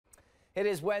It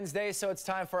is Wednesday, so it's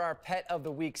time for our Pet of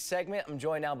the Week segment. I'm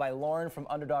joined now by Lauren from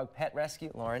Underdog Pet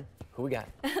Rescue. Lauren, who we got?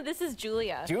 This is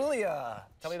Julia. Julia.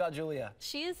 Tell me about Julia.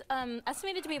 She is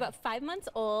estimated to be about 5 months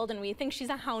old, and we think she's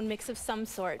a hound mix of some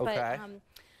sort. Okay. But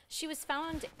she was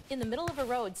found in the middle of a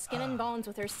road, skin and bones,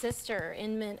 with her sister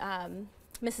in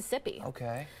Mississippi.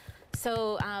 Okay.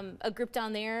 So a group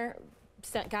down there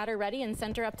got her ready and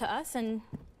sent her up to us, and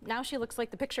now she looks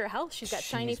like the picture of health. She's got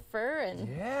shiny fur and...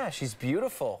 Yeah, she's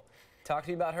beautiful. Talk to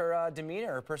me about her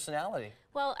demeanor, her personality.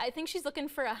 Well, I think she's looking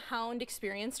for a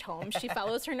hound-experienced home. She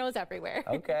follows her nose everywhere.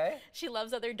 Okay. She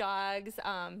loves other dogs,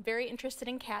 very interested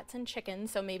in cats and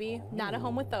chickens, so maybe not a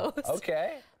home with those.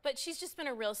 Okay. But she's just been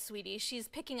a real sweetie. She's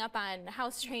picking up on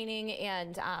house training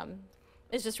and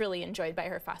is just really enjoyed by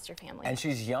her foster family. And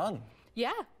she's young.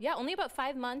 Yeah, only about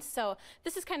 5 months. So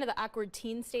this is kind of the awkward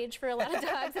teen stage for a lot of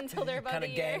dogs until they're about a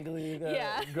year. Kind of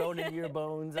gangly, grown into your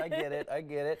bones. I get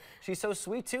it. She's so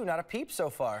sweet too, not a peep so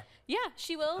far. Yeah,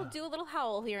 she will do a little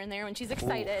howl here and there when she's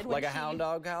excited. Like a hound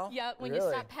dog howl? Yep, when really?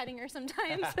 you stop petting her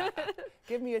sometimes.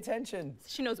 Give me attention.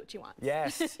 She knows what she wants.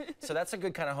 Yes. So that's a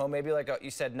good kind of home. Maybe like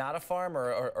you said, not a farm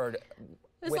or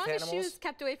as long as she was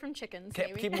kept away from chickens,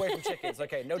 maybe. Keep away from chickens.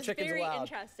 Okay, no chickens allowed. Very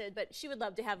interested, but she would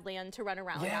love to have land to run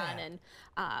around on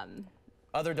and.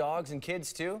 Other dogs and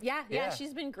kids too? Yeah,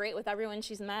 she's been great with everyone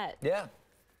she's met. Yeah.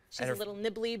 She's a little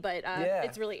nibbly, but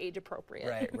it's really age appropriate.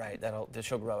 Right.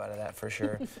 She'll grow out of that for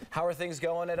sure. How are things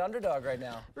going at Underdog right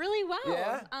now? Really well.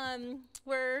 Yeah?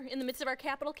 We're in the midst of our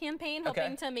capital campaign,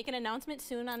 hoping to make an announcement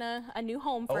soon on a new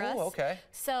home for us. Oh, okay.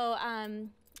 So,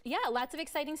 yeah, lots of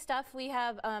exciting stuff. We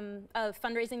have a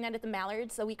fundraising night at the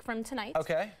Mallards a week from tonight.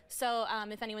 Okay. So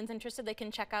if anyone's interested, they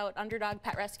can check out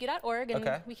underdogpetrescue.org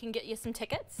and we can get you some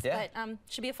tickets. Yeah. But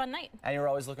should be a fun night. And you're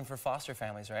always looking for foster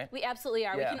families, right? We absolutely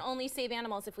are. Yeah. We can only save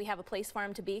animals if we have a place for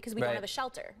them to be because we don't have a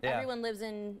shelter. Yeah. Everyone lives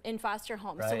in foster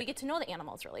homes. So we get to know the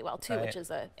animals really well too, which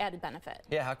is an added benefit.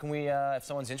 Yeah, how can we, if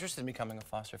someone's interested in becoming a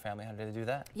foster family, how do they do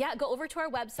that? Yeah, go over to our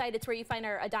website. It's where you find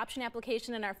our adoption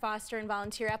application and our foster and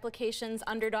volunteer applications,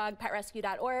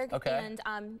 underdogpetrescue.org. Okay.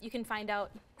 And you can find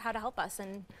out how to help us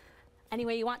in any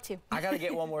way you want to. I gotta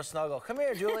get one more snuggle. Come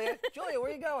here, Julia. Julia,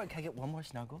 where are you going? Can I get one more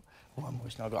snuggle? One more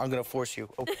snuggle. I'm gonna force you.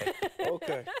 Okay.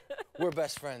 Okay. We're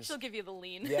best friends. She'll give you the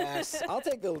lean. Yes, I'll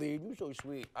take the lead. You're so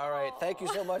sweet. All right. Thank you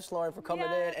so much, Lauren, for coming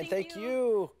in. And thank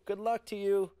you. Good luck to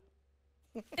you.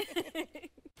 And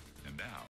now.